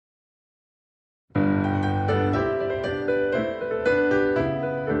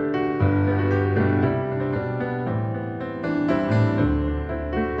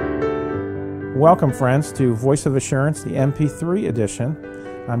Welcome, friends, to Voice of Assurance, the MP3 edition.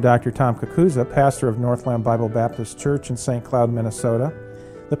 I'm Dr. Tom Cucuzza, pastor of Northland Bible Baptist Church in St. Cloud, Minnesota.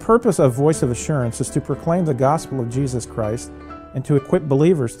 The purpose of Voice of Assurance is to proclaim the gospel of Jesus Christ and to equip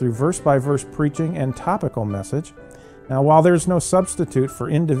believers through verse-by-verse preaching and topical message. Now, while there's no substitute for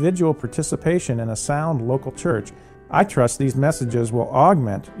individual participation in a sound local church, I trust these messages will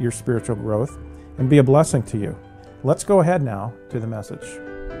augment your spiritual growth and be a blessing to you. Let's go ahead now to the message.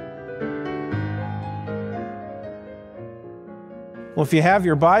 Well, if you have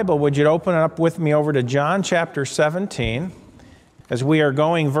your Bible, would you open it up with me over to John chapter 17, as we are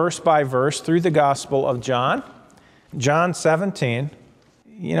going verse by verse through the Gospel of John. John 17.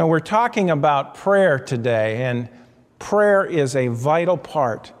 You know, we're talking about prayer today, and prayer is a vital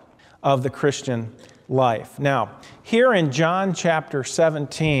part of the Christian life. Now, here in John chapter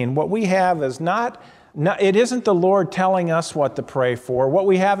 17, what we have is it isn't the Lord telling us what to pray for. What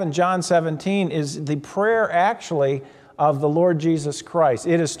we have in John 17 is the prayer actually of the Lord Jesus Christ.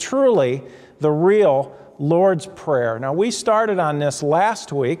 It is truly the real Lord's Prayer. Now, we started on this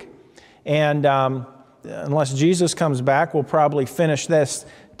last week, and unless Jesus comes back, we'll probably finish this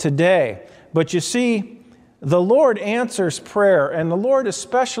today. But you see, the Lord answers prayer, and the Lord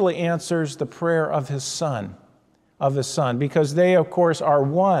especially answers the prayer of His Son, because they, of course, are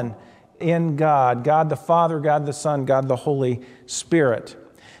one in God, God the Father, God the Son, God the Holy Spirit.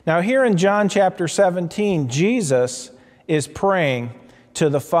 Now, here in John chapter 17, Jesus is praying to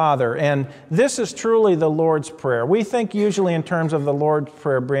the Father. And this is truly the Lord's Prayer. We think usually in terms of the Lord's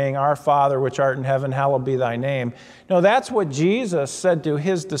Prayer being, Our Father, which art in heaven, hallowed be thy name. No, that's what Jesus said to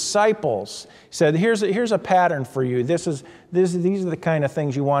His disciples. He said, here's a pattern for you. These are the kind of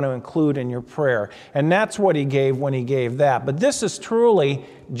things you want to include in your prayer. And that's what He gave when He gave that. But this is truly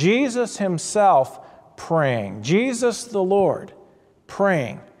Jesus Himself praying. Jesus the Lord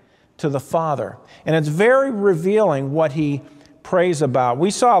praying to the Father. And it's very revealing what He prays about.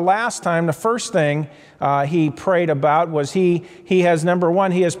 We saw last time the first thing He prayed about was he has, number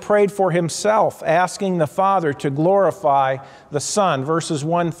one, He has prayed for Himself, asking the Father to glorify the Son, verses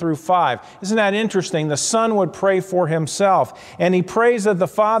 1 through 5. Isn't that interesting? The Son would pray for Himself, and He prays of the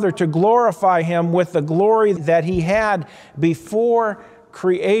Father to glorify Him with the glory that He had before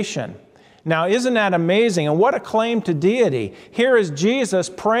creation. Now, isn't that amazing? And what a claim to deity. Here is Jesus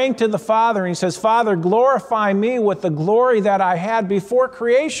praying to the Father, and He says, Father, glorify me with the glory that I had before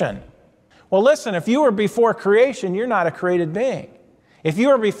creation. Well, listen, if you were before creation, you're not a created being. If you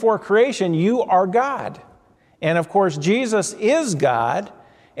were before creation, you are God. And of course, Jesus is God.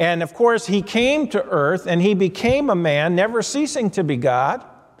 And of course, He came to earth and He became a man, never ceasing to be God.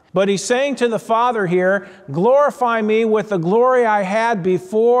 But He's saying to the Father here, glorify me with the glory I had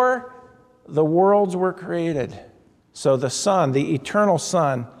before the worlds were created. So the Son, the eternal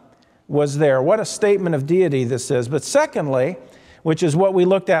Son, was there. What a statement of deity this is. But secondly, which is what we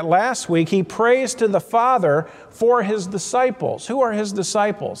looked at last week, He prays to the Father for His disciples. Who are His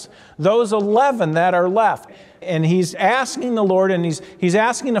disciples? Those 11 that are left. And He's asking the Lord, and He's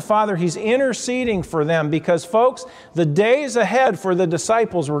asking the Father, He's interceding for them, because, folks, the days ahead for the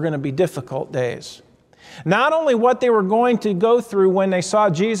disciples were going to be difficult days. Not only what they were going to go through when they saw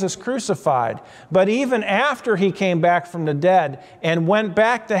Jesus crucified, but even after He came back from the dead and went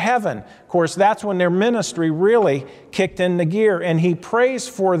back to heaven. Of course, that's when their ministry really kicked into gear, and He prays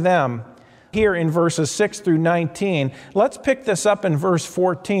for them here in verses 6 through 19. Let's pick this up in verse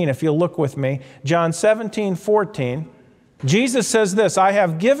 14, if you'll look with me. John 17:14. Jesus says this, I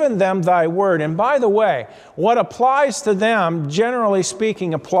have given them thy word. And by the way, what applies to them, generally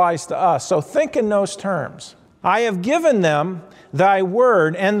speaking, applies to us. So think in those terms. I have given them thy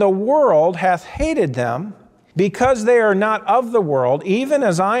word, and the world hath hated them, because they are not of the world, even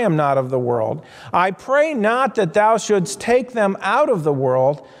as I am not of the world. I pray not that thou shouldst take them out of the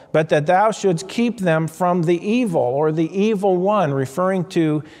world, but that thou shouldst keep them from the evil, or the evil one, referring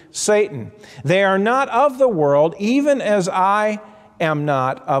to Satan. They are not of the world, even as I am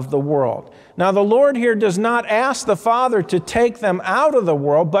not of the world. Now, the Lord here does not ask the Father to take them out of the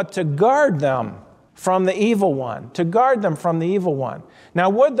world, but to guard them from the evil one. To guard them from the evil one. Now,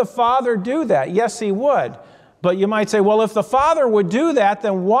 would the Father do that? Yes, He would. But you might say, well, if the Father would do that,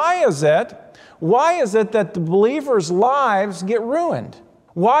 then why is it that the believers' lives get ruined?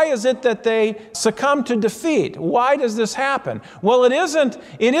 Why is it that they succumb to defeat? Why does this happen? Well, it isn't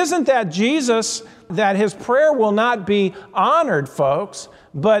that His prayer will not be honored, folks,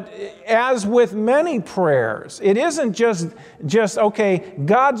 but as with many prayers, it isn't just okay,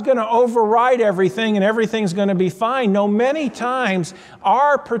 God's going to override everything and everything's going to be fine. No, many times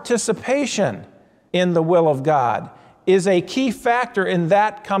our participation in the will of God is a key factor in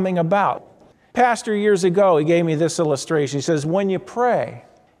that coming about. Pastor years ago, he gave me this illustration. He says, when you pray,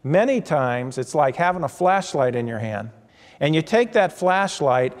 many times it's like having a flashlight in your hand. And you take that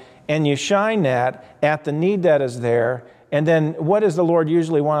flashlight and you shine that at the need that is there. And then what does the Lord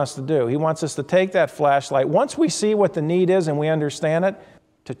usually want us to do? He wants us to take that flashlight, once we see what the need is and we understand it,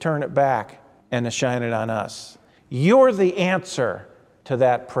 to turn it back and to shine it on us. You're the answer to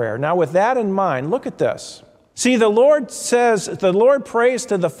that prayer. Now, with that in mind, look at this. See, the Lord prays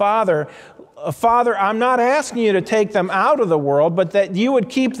to the Father, Father, I'm not asking you to take them out of the world, but that you would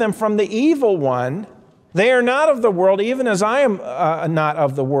keep them from the evil one. They are not of the world, even as I am not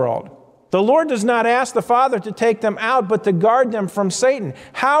of the world. The Lord does not ask the Father to take them out, but to guard them from Satan.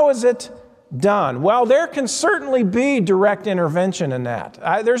 How is it done? Well, there can certainly be direct intervention in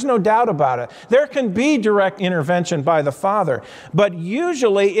that. There's no doubt about it. There can be direct intervention by the Father, but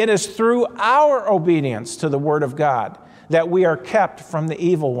usually it is through our obedience to the Word of God that we are kept from the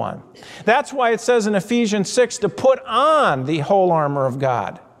evil one. That's why it says in Ephesians 6 to put on the whole armor of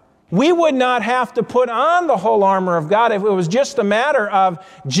God. We would not have to put on the whole armor of God if it was just a matter of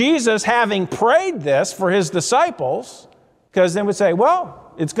Jesus having prayed this for his disciples, because then we'd say,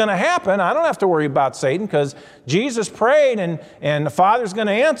 well, it's going to happen. I don't have to worry about Satan because Jesus prayed and the Father's going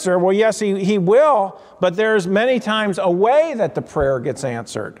to answer. Well, yes, he will, but there's many times a way that the prayer gets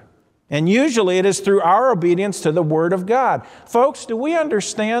answered. And usually it is through our obedience to the Word of God. Folks, do we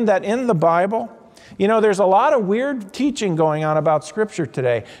understand that in the Bible, there's a lot of weird teaching going on about Scripture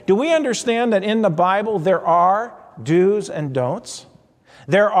today. Do we understand that in the Bible there are do's and don'ts?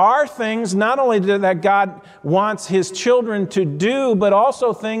 There are things not only that God wants His children to do, but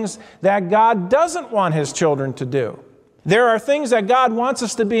also things that God doesn't want His children to do. There are things that God wants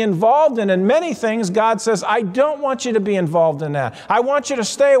us to be involved in, and many things God says, I don't want you to be involved in that. I want you to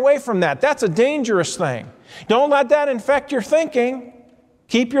stay away from that. That's a dangerous thing. Don't let that infect your thinking.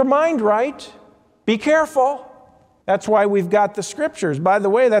 Keep your mind right. Be careful. That's why we've got the Scriptures. By the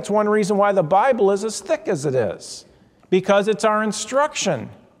way, that's one reason why the Bible is as thick as it is, because it's our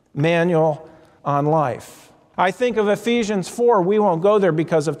instruction manual on life. I think of Ephesians 4. We won't go there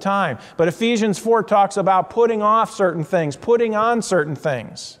because of time. But Ephesians 4 talks about putting off certain things, putting on certain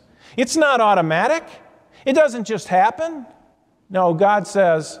things. It's not automatic. It doesn't just happen. No, God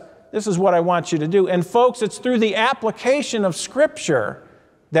says, this is what I want you to do. And folks, it's through the application of Scripture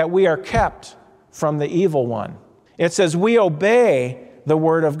that we are kept from the evil one. It says we obey the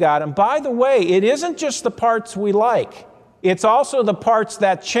Word of God. And by the way, it isn't just the parts we like. It's also the parts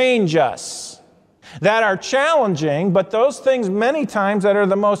that change us, that are challenging, but those things many times that are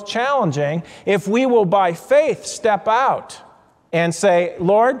the most challenging, if we will by faith step out and say,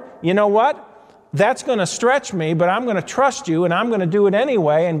 Lord, you know what? That's going to stretch me, but I'm going to trust you and I'm going to do it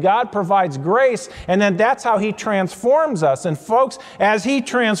anyway. And God provides grace, and then that's how He transforms us. And folks, as He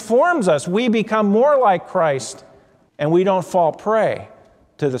transforms us, we become more like Christ, and we don't fall prey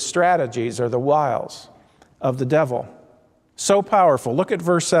to the strategies or the wiles of the devil. So powerful. Look at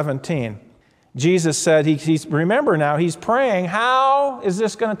verse 17. Jesus said, remember now, He's praying. How is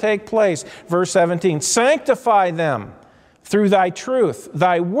this going to take place? Verse 17, sanctify them through Thy truth.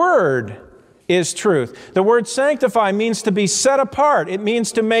 Thy word is truth. The word sanctify means to be set apart. It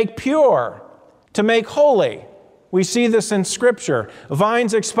means to make pure, to make holy. We see this in Scripture.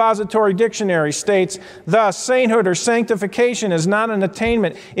 Vine's Expository Dictionary states, thus, sainthood or sanctification is not an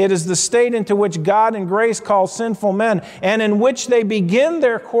attainment. It is the state into which God in grace calls sinful men and in which they begin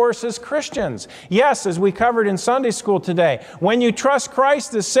their course as Christians. Yes, as we covered in Sunday school today, when you trust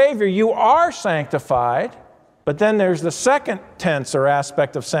Christ as Savior, you are sanctified. But then there's the second tense or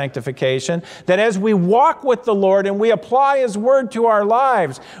aspect of sanctification, that as we walk with the Lord and we apply His Word to our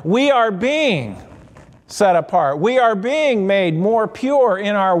lives, we are being set apart. We are being made more pure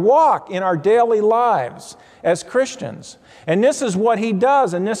in our walk, in our daily lives as Christians. And this is what He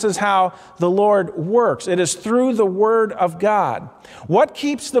does, and this is how the Lord works. It is through the Word of God. What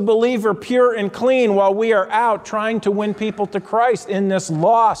keeps the believer pure and clean while we are out trying to win people to Christ in this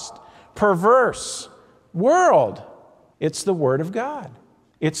lost, perverse world? It's the Word of God.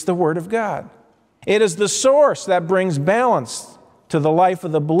 It's the Word of God. It is the source that brings balance to the life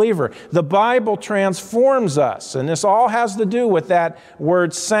of the believer. The Bible transforms us, and this all has to do with that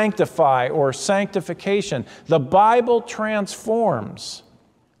word sanctify or sanctification. The Bible transforms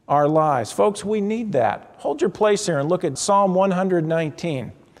our lives. Folks, we need that. Hold your place here and look at Psalm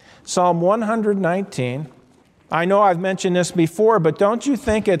 119. Psalm 119. I know I've mentioned this before, but don't you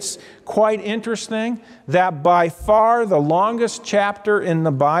think it's quite interesting that by far the longest chapter in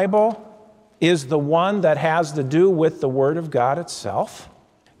the Bible is the one that has to do with the Word of God itself?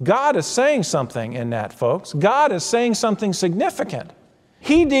 God is saying something in that, folks. God is saying something significant.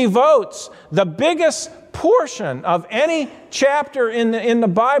 He devotes the biggest portion of any chapter in the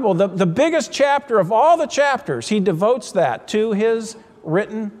Bible, the biggest chapter of all the chapters, he devotes that to his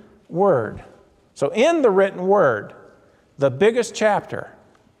written word. So in the written word, the biggest chapter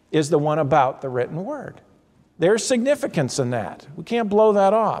is the one about the written word. There's significance in that. We can't blow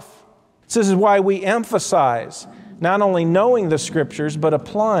that off. This is why we emphasize not only knowing the Scriptures, but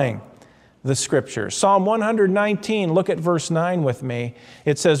applying the Scriptures. Psalm 119, look at verse 9 with me.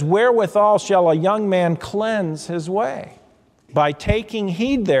 It says, "Wherewithal shall a young man cleanse his way? By taking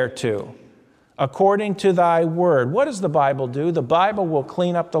heed thereto, according to thy word." What does the Bible do? The Bible will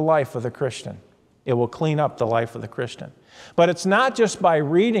clean up the life of the Christian. It will clean up the life of the Christian. But it's not just by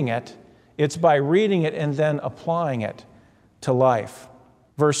reading it, it's by reading it and then applying it to life.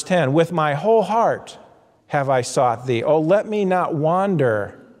 Verse 10, "With my whole heart have I sought thee. Oh, let me not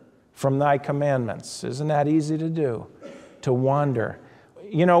wander from thy commandments." Isn't that easy to do? To wander.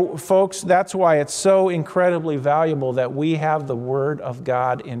 You know, folks, that's why it's so incredibly valuable that we have the Word of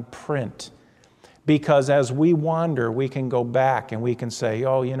God in print. Because as we wander, we can go back and we can say,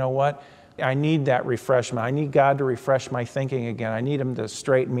 oh, you know what? I need that refreshment. I need God to refresh my thinking again. I need Him to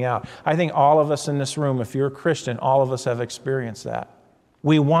straighten me out. I think all of us in this room, if you're a Christian, all of us have experienced that.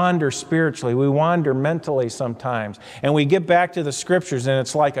 We wander spiritually. We wander mentally sometimes. And we get back to the Scriptures, and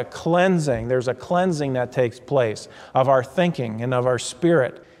it's like a cleansing. There's a cleansing that takes place of our thinking and of our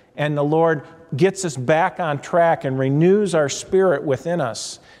spirit. And the Lord gets us back on track and renews our spirit within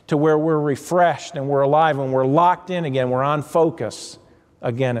us to where we're refreshed and we're alive and we're locked in again. We're on focus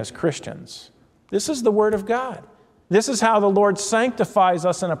again as Christians. This is the Word of God. This is how the Lord sanctifies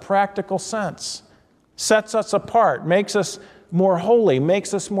us in a practical sense, sets us apart, makes us more holy,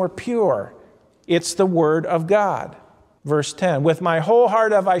 makes us more pure. It's the Word of God. Verse 10, "With my whole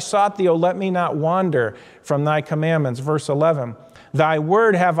heart have I sought thee, O let me not wander from thy commandments." Verse 11, "Thy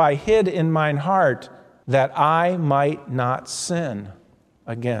word have I hid in mine heart, that I might not sin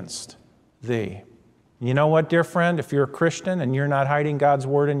against thee." You know what, dear friend? If you're a Christian and you're not hiding God's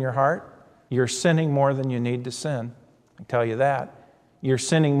word in your heart, you're sinning more than you need to sin. I can tell you that. You're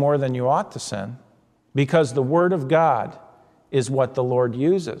sinning more than you ought to sin, because the Word of God is what the Lord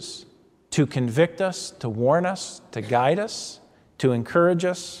uses to convict us, to warn us, to guide us, to encourage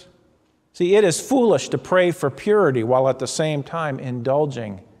us. See, it is foolish to pray for purity while at the same time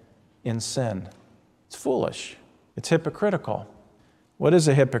indulging in sin. It's foolish. It's hypocritical. What is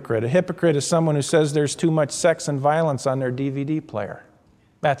a hypocrite? A hypocrite is someone who says there's too much sex and violence on their DVD player.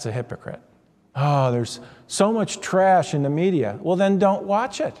 That's a hypocrite. Oh, there's so much trash in the media. Well, then don't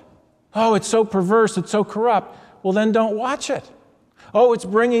watch it. Oh, it's so perverse, it's so corrupt. Well, then don't watch it. Oh, it's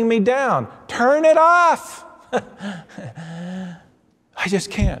bringing me down. Turn it off. I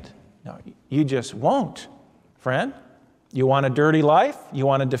just can't. No, you just won't, friend. You want a dirty life? You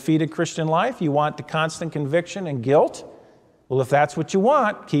want a defeated Christian life? You want the constant conviction and guilt? Well, if that's what you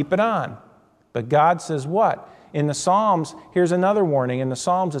want, keep it on. But God says what? In the Psalms, here's another warning. In the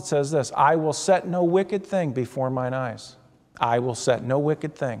Psalms it says this, "I will set no wicked thing before mine eyes." I will set no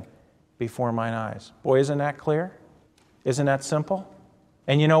wicked thing before mine eyes. Boy, isn't that clear? Isn't that simple?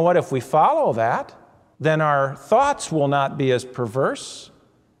 And you know what? If we follow that, then our thoughts will not be as perverse,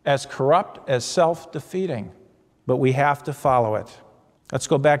 as corrupt, as self-defeating. But we have to follow it. Let's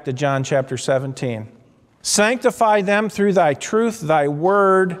go back to John chapter 17. "Sanctify them through thy truth. Thy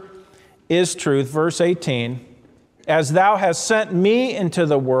word is truth." Verse 18. "As thou hast sent me into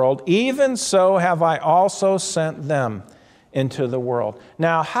the world, even so have I also sent them into the world."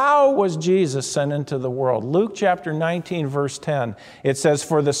 Now, how was Jesus sent into the world? Luke chapter 19, verse 10. It says,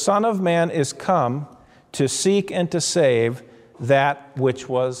 "For the Son of Man is come to seek and to save that which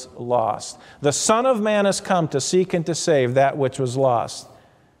was lost." The Son of Man has come to seek and to save that which was lost.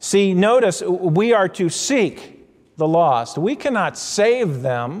 See, notice, we are to seek the lost. We cannot save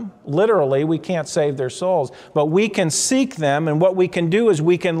them. Literally, we can't save their souls. But we can seek them, and what we can do is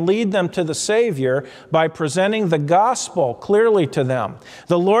we can lead them to the Savior by presenting the gospel clearly to them.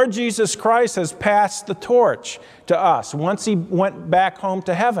 The Lord Jesus Christ has passed the torch to us once He went back home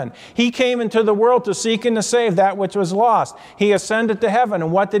to heaven. He came into the world to seek and to save that which was lost. He ascended to heaven,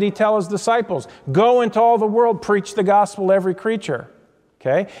 and what did He tell His disciples? Go into all the world, preach the gospel to every creature.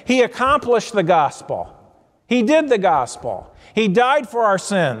 Okay? He accomplished the gospel. He did the gospel. He died for our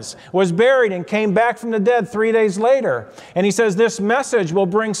sins, was buried, and came back from the dead 3 days later. And He says this message will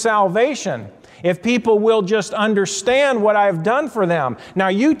bring salvation if people will just understand what I've done for them. Now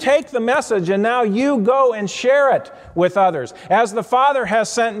you take the message and now you go and share it with others. As the Father has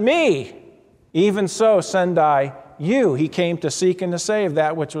sent me, even so send I you. He came to seek and to save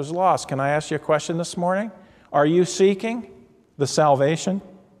that which was lost. Can I ask you a question this morning? Are you seeking the salvation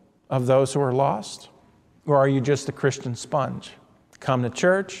of those who are lost? Or are you just a Christian sponge? Come to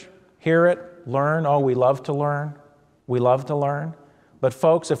church, hear it, learn. Oh, we love to learn. We love to learn. But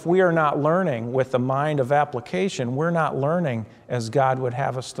folks, if we are not learning with the mind of application, we're not learning as God would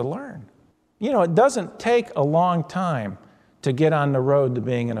have us to learn. You know, it doesn't take a long time to get on the road to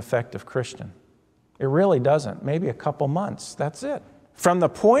being an effective Christian. It really doesn't. Maybe a couple months. That's it. From the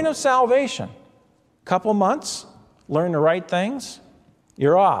point of salvation, a couple months, learn the right things,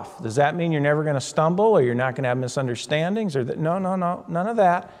 you're off. Does that mean you're never going to stumble or you're not going to have misunderstandings? No, none of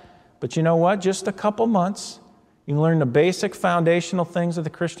that. But you know what? Just a couple months, you can learn the basic foundational things of the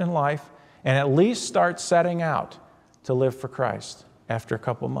Christian life and at least start setting out to live for Christ after a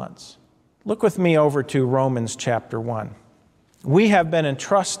couple months. Look with me over to Romans chapter 1. We have been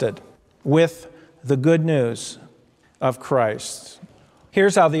entrusted with the good news of Christ.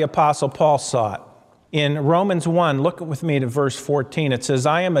 Here's how the Apostle Paul saw it. In Romans 1, look with me to verse 14. It says,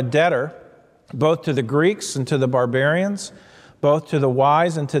 I am a debtor both to the Greeks and to the barbarians, both to the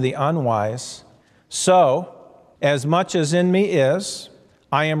wise and to the unwise. So, as much as in me is,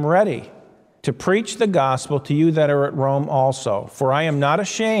 I am ready to preach the gospel to you that are at Rome also. For I am not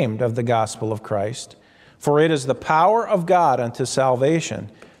ashamed of the gospel of Christ, for it is the power of God unto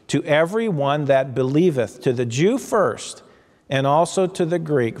salvation to every one that believeth, to the Jew first, and also to the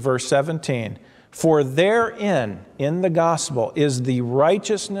Greek. Verse 17, for therein, in the gospel, is the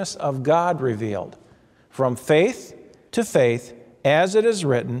righteousness of God revealed, from faith to faith, as it is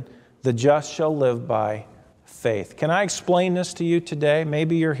written, the just shall live by faith. Can I explain this to you today?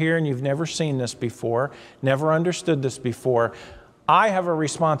 Maybe you're here and you've never seen this before, never understood this before. I have a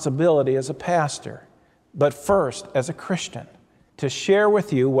responsibility as a pastor, but first as a Christian, to share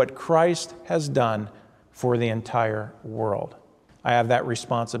with you what Christ has done for the entire world. I have that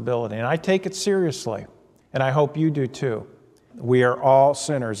responsibility, and I take it seriously, and I hope you do too. We are all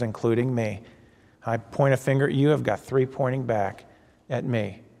sinners, including me. I point a finger at you, I've got three pointing back at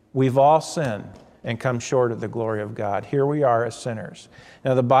me. We've all sinned and come short of the glory of God. Here we are as sinners.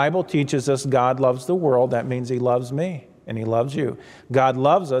 Now, the Bible teaches us God loves the world. That means He loves me, and He loves you. God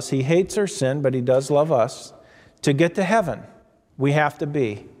loves us. He hates our sin, but He does love us. To get to heaven, we have to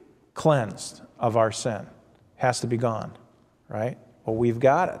be cleansed of our sin. It has to be gone, right? Well, we've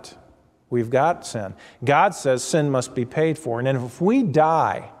got it. We've got sin. God says sin must be paid for. And then if we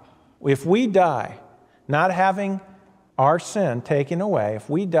die not having our sin taken away, if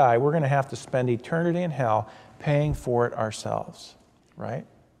we die, we're going to have to spend eternity in hell paying for it ourselves, right?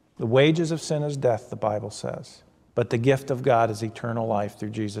 The wages of sin is death, the Bible says. But the gift of God is eternal life through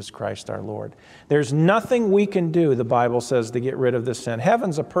Jesus Christ our Lord. There's nothing we can do, the Bible says, to get rid of this sin.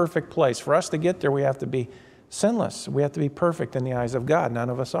 Heaven's a perfect place. For us to get there, we have to be sinless. We have to be perfect in the eyes of God. None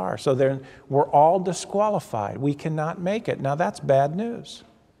of us are. So then we're all disqualified. We cannot make it. Now that's bad news.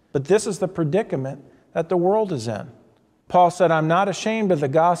 But this is the predicament that the world is in. Paul said, I'm not ashamed of the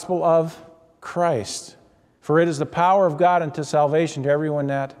gospel of Christ, for it is the power of God unto salvation to everyone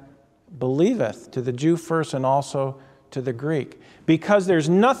that believeth, to the Jew first and also to the Greek. Because there's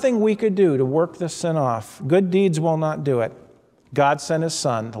nothing we could do to work this sin off. Good deeds will not do it. God sent His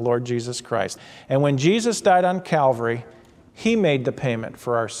Son, the Lord Jesus Christ. And when Jesus died on Calvary, He made the payment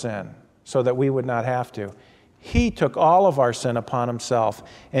for our sin so that we would not have to. He took all of our sin upon Himself,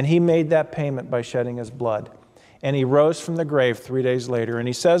 and He made that payment by shedding His blood. And He rose from the grave 3 days later. And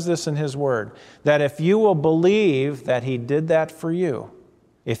He says this in His Word, that if you will believe that He did that for you,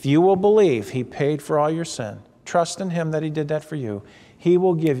 if you will believe He paid for all your sin, trust in Him that He did that for you, He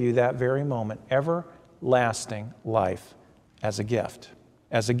will give you that very moment everlasting life as a gift.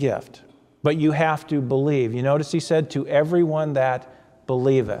 As a gift. But you have to believe. You notice He said, to everyone that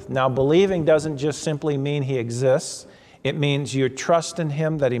believeth. Now, believing doesn't just simply mean He exists. It means you trust in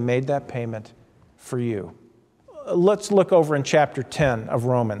Him that He made that payment for you. Let's look over in chapter 10 of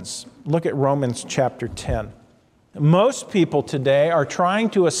Romans. Look at Romans chapter 10. Most people today are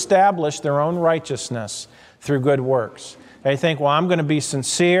trying to establish their own righteousness through good works. They think, well, I'm going to be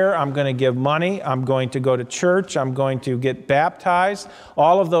sincere, I'm going to give money, I'm going to go to church, I'm going to get baptized.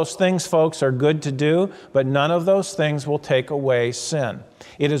 All of those things, folks, are good to do, but none of those things will take away sin.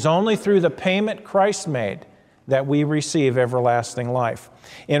 It is only through the payment Christ made that we receive everlasting life.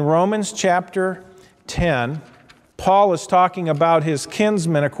 In Romans chapter 10, Paul is talking about his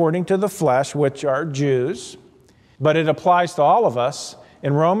kinsmen according to the flesh, which are Jews. But it applies to all of us.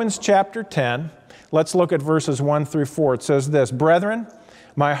 In Romans chapter 10, let's look at verses 1 through 4. It says this, Brethren,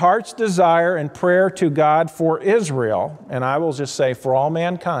 my heart's desire and prayer to God for Israel, and I will just say for all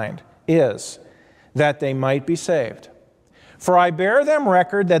mankind, is that they might be saved. For I bear them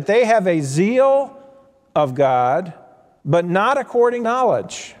record that they have a zeal of God, but not according to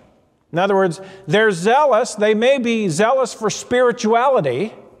knowledge. In other words, they're zealous. They may be zealous for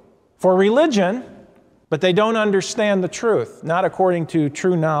spirituality, for religion, but they don't understand the truth, not according to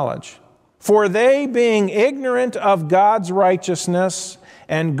true knowledge. For they, being ignorant of God's righteousness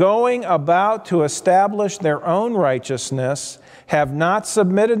and going about to establish their own righteousness, have not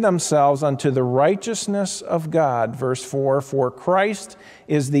submitted themselves unto the righteousness of God. Verse 4, for Christ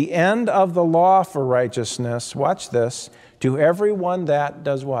is the end of the law for righteousness. Watch this. To everyone that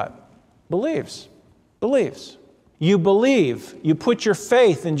does what? Believes. Believes. You believe. You put your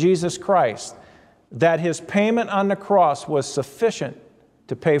faith in Jesus Christ, that His payment on the cross was sufficient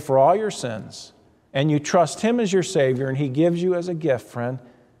to pay for all your sins. And you trust Him as your Savior, and He gives you as a gift, friend,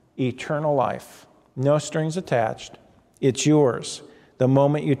 eternal life. No strings attached. It's yours the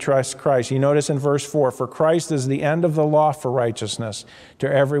moment you trust Christ. You notice in verse 4, for Christ is the end of the law for righteousness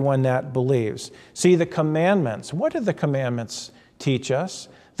to everyone that believes. See, the commandments. What do the commandments teach us?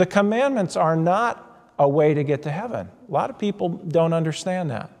 The commandments are not a way to get to heaven. A lot of people don't understand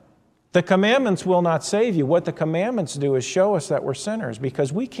that. The commandments will not save you. What the commandments do is show us that we're sinners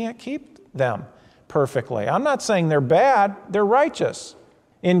because we can't keep them perfectly. I'm not saying they're bad, they're righteous.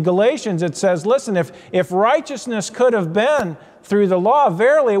 In Galatians it says, listen, if righteousness could have been through the law,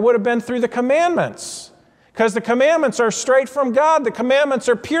 verily it would have been through the commandments. Because the commandments are straight from God. The commandments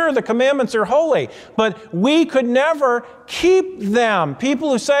are pure. The commandments are holy. But we could never keep them.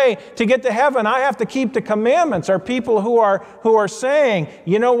 People who say, to get to heaven, I have to keep the commandments, are people who are saying,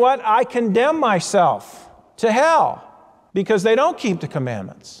 you know what, I condemn myself to hell because they don't keep the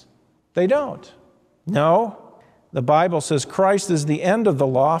commandments. They don't. No. The Bible says Christ is the end of the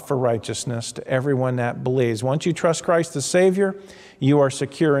law for righteousness to everyone that believes. Once you trust Christ as Savior, you are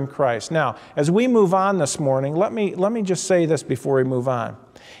secure in Christ. Now, as we move on this morning, let me just say this before we move on.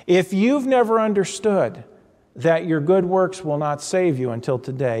 If you've never understood that your good works will not save you until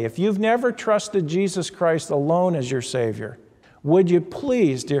today, if you've never trusted Jesus Christ alone as your Savior, would you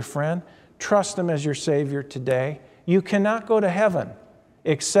please, dear friend, trust Him as your Savior today? You cannot go to heaven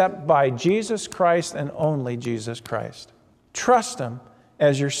except by Jesus Christ and only Jesus Christ. Trust Him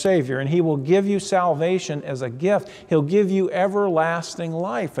as your Savior, and He will give you salvation as a gift. He'll give you everlasting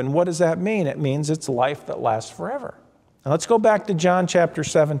life. And what does that mean? It means it's life that lasts forever. Now let's go back to John chapter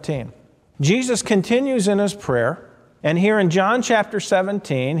 17. Jesus continues in His prayer, and here in John chapter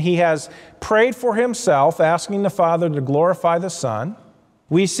 17, He has prayed for Himself, asking the Father to glorify the Son.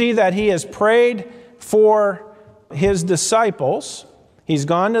 We see that He has prayed for His disciples. He's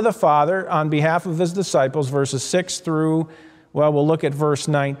gone to the Father on behalf of His disciples, verses 6 through, well, we'll look at verse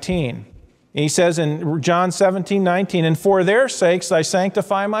 19. He says in John 17:19, and for their sakes I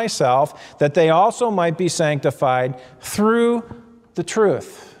sanctify myself, that they also might be sanctified through the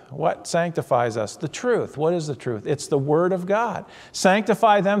truth. What sanctifies us? The truth. What is the truth? It's the Word of God.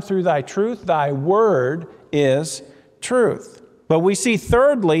 Sanctify them through Thy truth. Thy Word is truth. But we see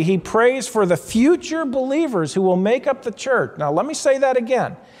thirdly, He prays for the future believers who will make up the church. Now let me say that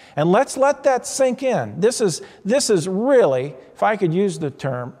again, and let's let that sink in. This is really, if I could use the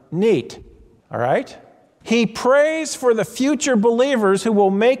term, neat. All right? He prays for the future believers who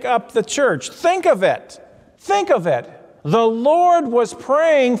will make up the church. Think of it. Think of it. The Lord was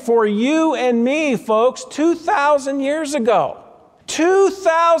praying for you and me, folks, 2,000 years ago.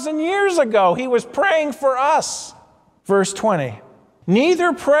 2,000 years ago, He was praying for us. Verse 20,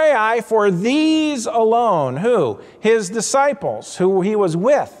 neither pray I for these alone. Who? His disciples, who He was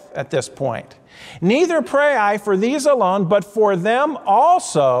with at this point. Neither pray I for these alone, but for them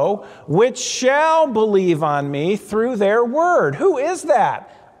also which shall believe on me through their word. Who is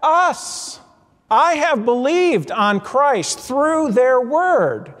that? Us. I have believed on Christ through their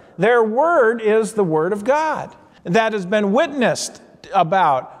word. Their word is the Word of God that has been witnessed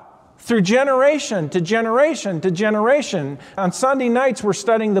about through generation to generation to generation. On Sunday nights, we're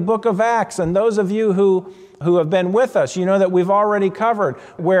studying the book of Acts, and those of you who have been with us, you know that we've already covered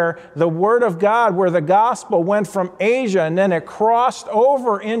where the Word of God, where the gospel went from Asia and then it crossed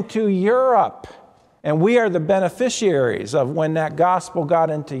over into Europe. And we are the beneficiaries of when that gospel got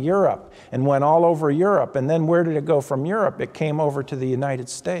into Europe and went all over Europe. And then where did it go from Europe? It came over to the United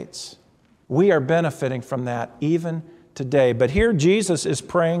States. We are benefiting from that even today. But here Jesus is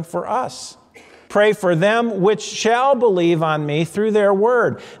praying for us. Pray for them which shall believe on me through their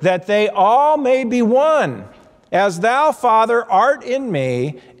word, that they all may be one, as thou, Father, art in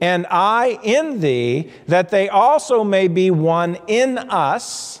me, and I in thee, that they also may be one in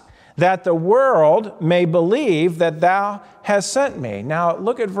us, that the world may believe that thou hast sent me. Now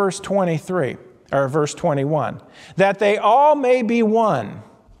look at verse 23, or verse 21. That they all may be one.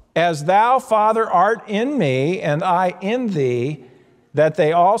 as thou, Father, art in me, and I in thee, that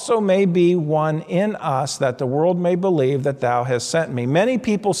they also may be one in us, that the world may believe that thou hast sent me. Many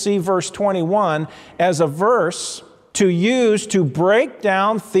people see verse 21 as a verse to use to break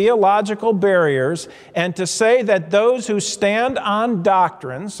down theological barriers and to say that those who stand on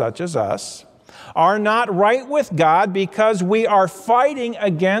doctrine, such as us, are not right with God because we are fighting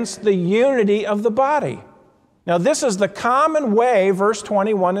against the unity of the body. Now, this is the common way verse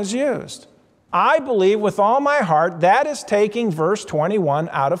 21 is used. I believe with all my heart that is taking verse 21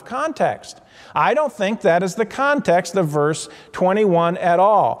 out of context. I don't think that is the context of verse 21 at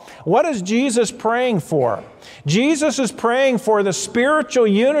all. What is Jesus praying for? Jesus is praying for the spiritual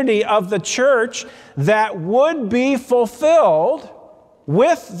unity of the church that would be fulfilled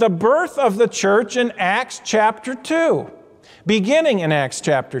with the birth of the church in Acts chapter 2, beginning in Acts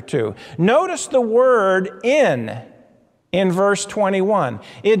chapter 2. Notice the word in verse 21.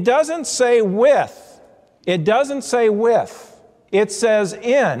 It doesn't say with. It doesn't say with. It says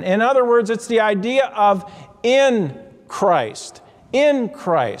in. In other words, it's the idea of in Christ. In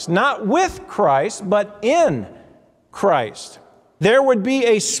Christ. Not with Christ, but in Christ. There would be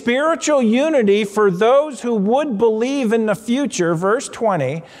a spiritual unity for those who would believe in the future, verse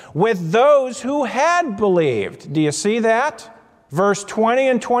 20, with those who had believed. Do you see that? Verse 20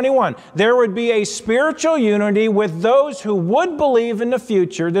 and 21. There would be a spiritual unity with those who would believe in the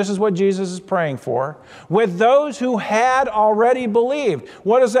future. This is what Jesus is praying for. With those who had already believed.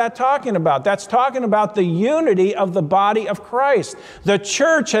 What is that talking about? That's talking about the unity of the body of Christ. The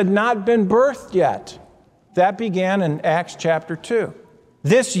church had not been birthed yet. That began in Acts chapter 2.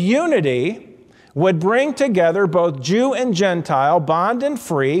 This unity would bring together both Jew and Gentile, bond and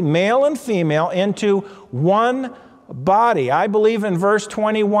free, male and female, into one body. I believe in verse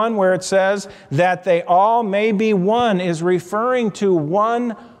 21 where it says that they all may be one is referring to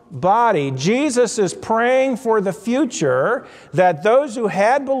one body. Jesus is praying for the future that those who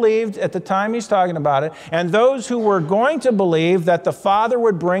had believed at the time he's talking about it and those who were going to believe that the Father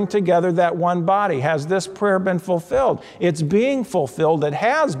would bring together that one body. Has this prayer been fulfilled? It's being fulfilled. It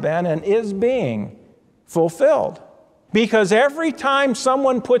has been and is being fulfilled. Because every time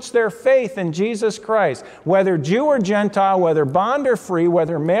someone puts their faith in Jesus Christ, whether Jew or Gentile, whether bond or free,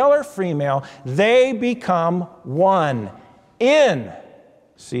 whether male or female, they become one in.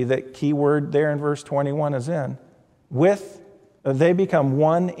 See that key word there in verse 21 is in. They become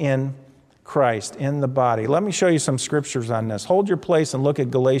one in Christ, in the body. Let me show you some scriptures on this. Hold your place and look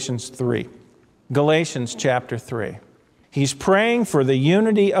at Galatians 3. Galatians chapter 3. He's praying for the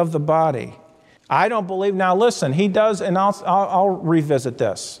unity of the body. I don't believe, now listen, he does, and I'll revisit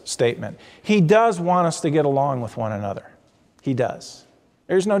this statement. He does want us to get along with one another. He does.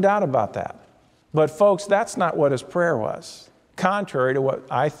 There's no doubt about that. But folks, that's not what his prayer was. Contrary to what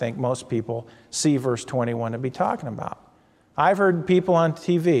I think most people see verse 21 to be talking about. I've heard people on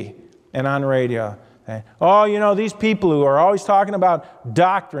TV and on radio say, oh, you know, these people who are always talking about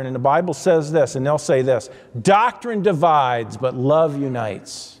doctrine, and the Bible says this, and they'll say this, doctrine divides, but love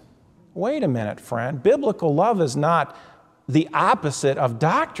unites. Wait a minute, friend. Biblical love is not the opposite of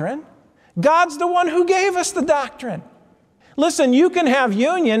doctrine. God's the one who gave us the doctrine. Listen, you can have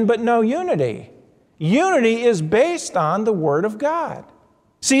union, but no unity. Unity is based on the Word of God.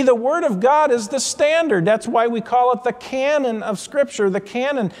 See, the Word of God is the standard. That's why we call it the canon of Scripture. The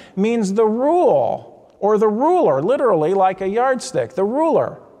canon means the rule, or the ruler, literally like a yardstick, the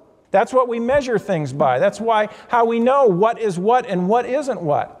ruler. That's what we measure things by. That's how we know what is what and what isn't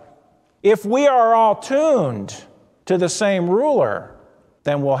what. If we are all tuned to the same ruler,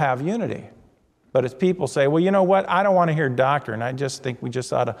 then we'll have unity. But as people say, well, you know what? I don't want to hear doctrine. I just think we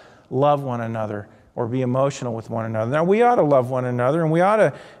just ought to love one another or be emotional with one another. Now, we ought to love one another, and we ought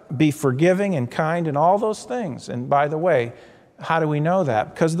to be forgiving and kind and all those things. And by the way, how do we know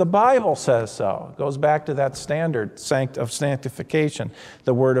that? Because the Bible says so. It goes back to that standard of sanctification,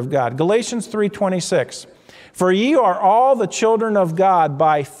 the Word of God. Galatians 3:26. For ye are all the children of God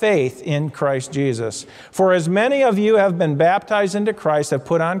by faith in Christ Jesus. For as many of you have been baptized into Christ, have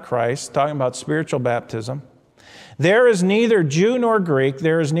put on Christ, talking about spiritual baptism, there is neither Jew nor Greek,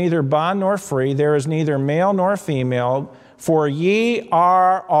 there is neither bond nor free, there is neither male nor female, for ye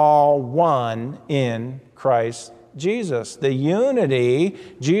are all one in Christ Jesus. The unity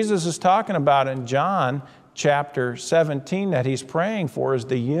Jesus is talking about in John chapter 17 that he's praying for is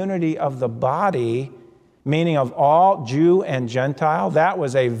the unity of the body, meaning of all Jew and Gentile. That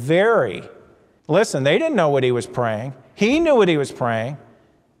was listen, they didn't know what he was praying. He knew what he was praying.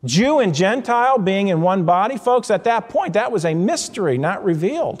 Jew and Gentile being in one body, folks, at that point, that was a mystery, not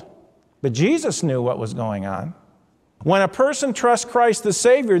revealed. But Jesus knew what was going on. When a person trusts Christ the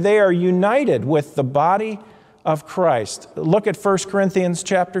Savior, they are united with the body of Christ. Look at 1 Corinthians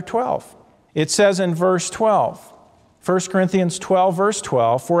chapter 12. It says in verse 12, 1 Corinthians 12, verse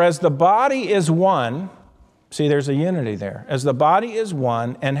 12, for as the body is one, see, there's a unity there. As the body is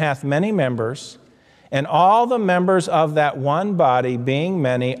one and hath many members, and all the members of that one body, being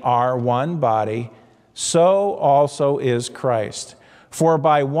many, are one body, so also is Christ. For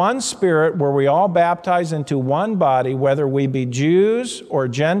by one Spirit were we all baptized into one body, whether we be Jews or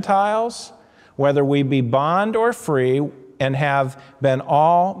Gentiles, whether we be bond or free, and have been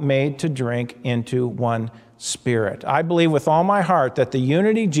all made to drink into one Spirit. I believe with all my heart that the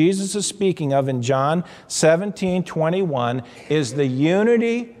unity Jesus is speaking of in John 17:21 is the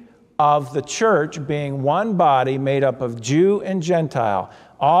unity of the church being one body made up of Jew and Gentile.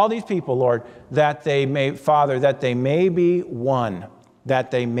 All these people, Lord, that they may, Father, that they may be one.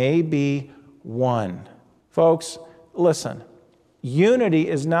 That they may be one. Folks, listen. Unity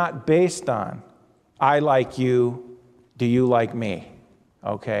is not based on, I like you, do you like me?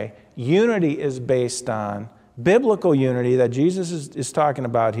 Okay? Unity is based on, biblical unity that Jesus is talking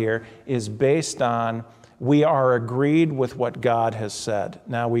about here is based on we are agreed with what God has said.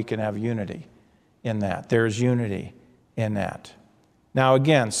 Now we can have unity in that. There's unity in that. Now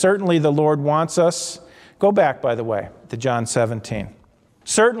again, certainly the Lord wants us, go back by the way to John 17.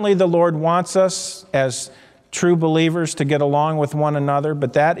 Certainly the Lord wants us as true believers to get along with one another,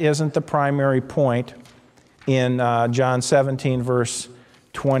 but that isn't the primary point in John 17, verse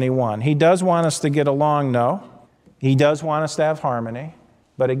 21. He does want us to get along, no. He does want us to have harmony.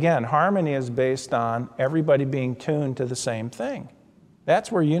 But again, harmony is based on everybody being tuned to the same thing.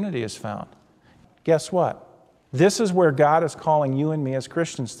 That's where unity is found. Guess what? This is where God is calling you and me as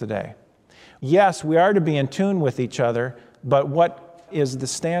Christians today. Yes, we are to be in tune with each other, but what is the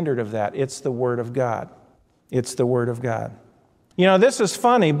standard of that? It's the Word of God. It's the Word of God. You know, this is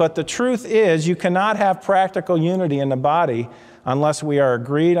funny, but the truth is you cannot have practical unity in the body unless we are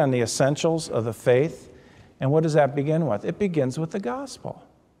agreed on the essentials of the faith. And what does that begin with? It begins with the gospel.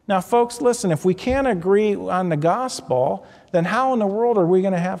 Now, folks, listen, if we can't agree on the gospel, then how in the world are we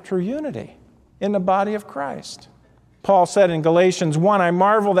going to have true unity in the body of Christ? Paul said in Galatians 1, I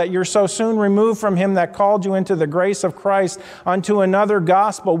marvel that you're so soon removed from him that called you into the grace of Christ unto another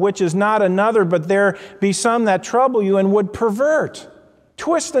gospel, which is not another, but there be some that trouble you and would pervert,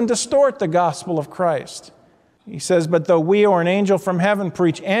 twist and distort the gospel of Christ. He says, but though we or an angel from heaven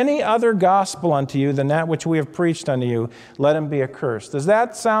preach any other gospel unto you than that which we have preached unto you, let him be accursed. Does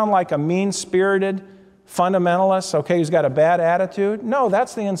that sound like a mean-spirited fundamentalist, okay, who's got a bad attitude? No,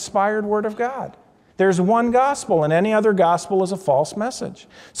 that's the inspired Word of God. There's one gospel, and any other gospel is a false message.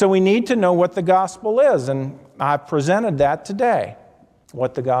 So we need to know what the gospel is, and I've presented that today,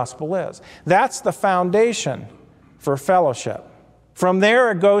 what the gospel is. That's the foundation for fellowship. From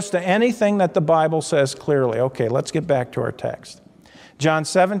there, it goes to anything that the Bible says clearly. Okay, let's get back to our text. John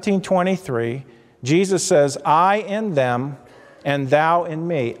 17:23, Jesus says, I in them and thou in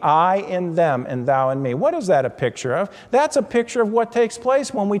me. I in them and thou in me. What is that a picture of? That's a picture of what takes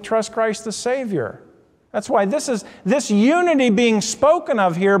place when we trust Christ the Savior. That's why this unity being spoken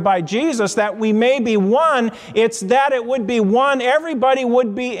of here by Jesus, that we may be one, it's that it would be one, everybody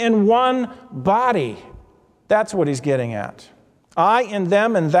would be in one body. That's what he's getting at. I in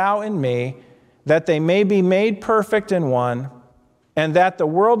them and thou in me, that they may be made perfect in one, and that the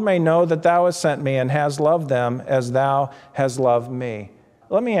world may know that thou hast sent me and hast loved them as thou hast loved me.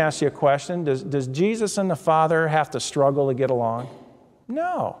 Let me ask you a question. Does Jesus and the Father have to struggle to get along?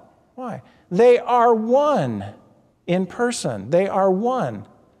 No. Why? They are one in person. They are one.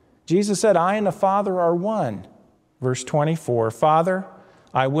 Jesus said, I and the Father are one. Verse 24, Father,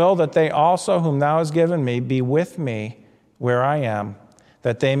 I will that they also whom thou hast given me be with me where I am,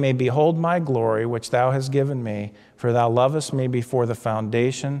 that they may behold my glory which thou hast given me, for thou lovest me before the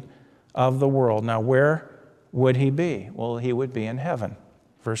foundation of the world. Now where would he be? Well, he would be in heaven.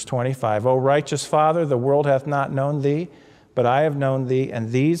 Verse 25, O righteous Father, the world hath not known thee, but I have known thee,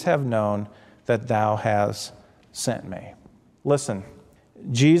 and these have known that thou hast sent me. Listen,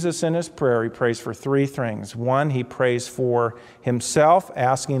 Jesus in his prayer, he prays for three things. One, he prays for himself,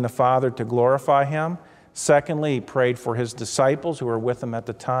 asking the Father to glorify him. Secondly, he prayed for his disciples who were with him at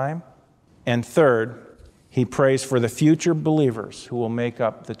the time. And third, he prays for the future believers who will make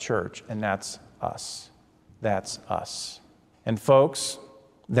up the church, and that's us. That's us. And folks,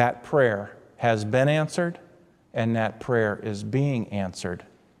 that prayer has been answered, and that prayer is being answered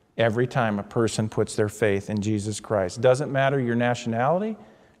every time a person puts their faith in Jesus Christ. Doesn't matter your nationality,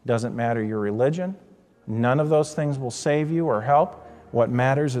 doesn't matter your religion. None of those things will save you or help. What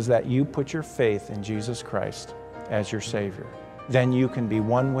matters is that you put your faith in Jesus Christ. as your Savior. Then you can be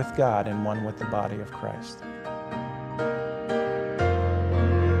one with God and one with the body of Christ.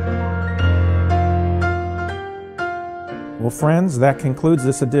 Well, friends, that concludes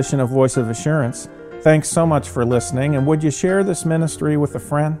this edition of Voice of Assurance. Thanks so much for listening, and would you share this ministry with a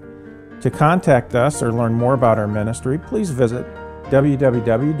friend? To contact us or learn more about our ministry, please visit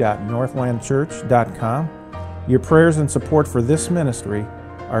www.northlandchurch.com. Your prayers and support for this ministry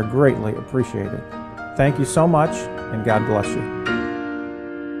are greatly appreciated. Thank you so much, and God bless you.